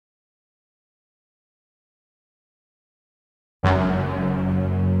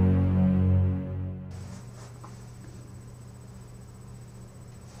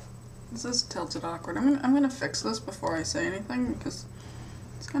This is tilted awkward. I'm gonna fix this before I say anything because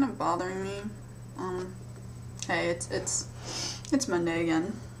it's kind of bothering me. Hey, it's Monday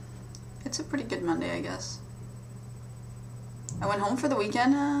again. It's a pretty good Monday, I guess. I went home for the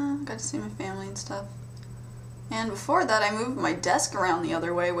weekend, got to see my family and stuff. And before that, I moved my desk around the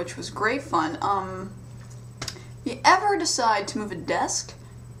other way, which was great fun. If you ever decide to move a desk,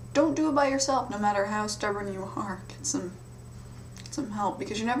 don't do it by yourself, no matter how stubborn you are. Get some help,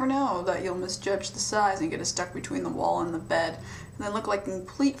 because you never know that you'll misjudge the size and get it stuck between the wall and the bed, and then look like a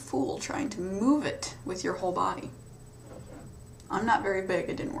complete fool trying to move it with your whole body. I'm not very big,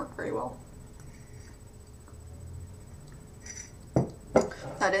 it didn't work very well.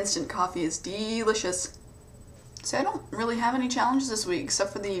 That instant coffee is delicious. So I don't really have any challenges this week,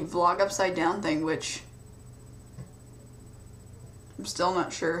 except for the vlog upside down thing, which I'm still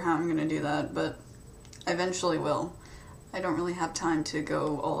not sure how I'm gonna do that, but I eventually will. I don't really have time to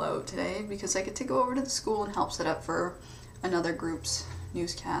go all out today because I get to go over to the school and help set up for another group's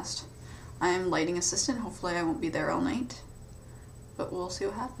newscast. I am lighting assistant. Hopefully I won't be there all night, but we'll see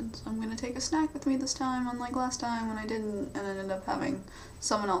what happens. I'm gonna take a snack with me this time, unlike last time when I didn't, and I ended up having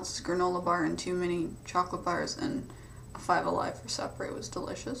someone else's granola bar and 2 mini chocolate bars and a 5 Alive for supper. It was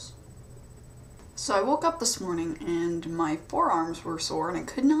delicious. So I woke up this morning and my forearms were sore and I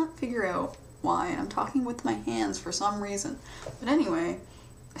could not figure out why. I'm talking with my hands for some reason. But anyway,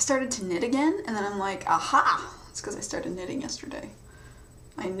 I started to knit again, and then I'm like, aha! It's because I started knitting yesterday.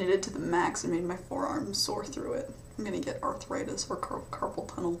 I knitted to the max and made my forearms sore through it. I'm gonna get arthritis or carpal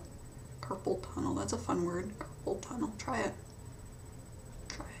tunnel. Carpal tunnel, that's a fun word. Carpal tunnel, try it.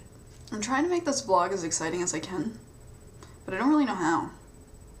 Try it. I'm trying to make this vlog as exciting as I can, but I don't really know how.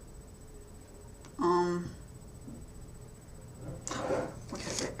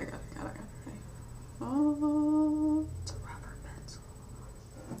 Okay, wait, I got it. Oh, it's a rubber pencil.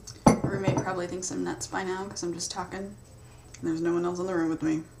 My roommate probably thinks I'm nuts by now because I'm just talking and there's no one else in the room with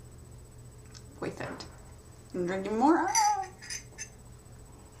me. Perfect. I'm drinking more.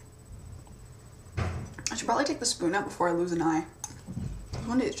 I should probably take the spoon out before I lose an eye.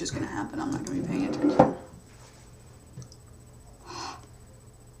 One day it's just gonna happen. I'm not gonna be paying attention.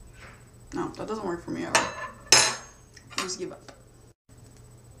 No, that doesn't work for me ever. I just give up.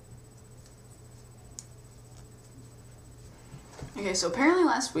 Okay, so apparently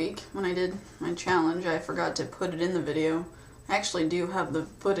last week when I did my challenge, I forgot to put it in the video. I actually do have the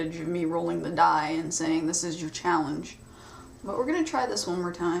footage of me rolling the die and saying this is your challenge. But we're gonna try this one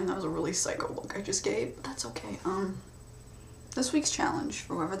more time. That was a really psycho look I just gave, but that's okay. This week's challenge,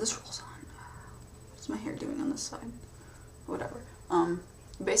 for whoever this rolls on. What's my hair doing on this side? Whatever.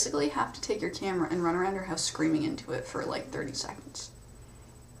 You basically have to take your camera and run around your house screaming into it for like 30 seconds.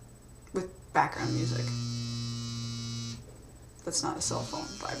 With background music. That's not a cell phone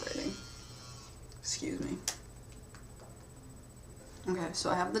vibrating. Excuse me. Okay,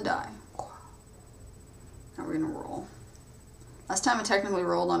 so I have the die. Now we're gonna roll. Last time I technically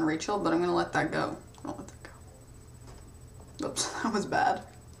rolled on Rachel, but I'm gonna let that go. Don't let that go. Oops, that was bad.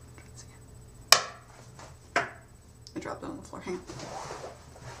 I dropped it on the floor. Hang on.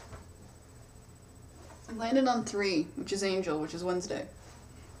 I landed on 3, which is Angel, which is Wednesday.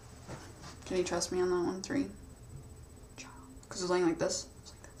 Can you trust me on that one? 3? Because it was laying like this.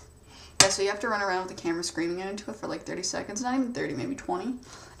 Yeah, so you have to run around with the camera screaming into it for like 30 seconds. Not even 30, maybe 20.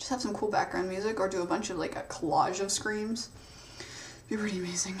 Just have some cool background music or do a bunch of like a collage of screams. Be pretty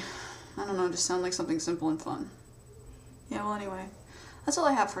amazing. I don't know, just sound like something simple and fun. Yeah, well anyway. That's all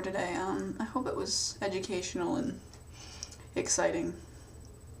I have for today. I hope it was educational and exciting.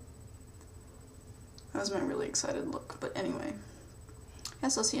 That was my really excited look. But anyway.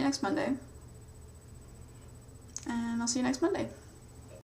 Yes, I'll see you next Monday. And I'll see you next Monday.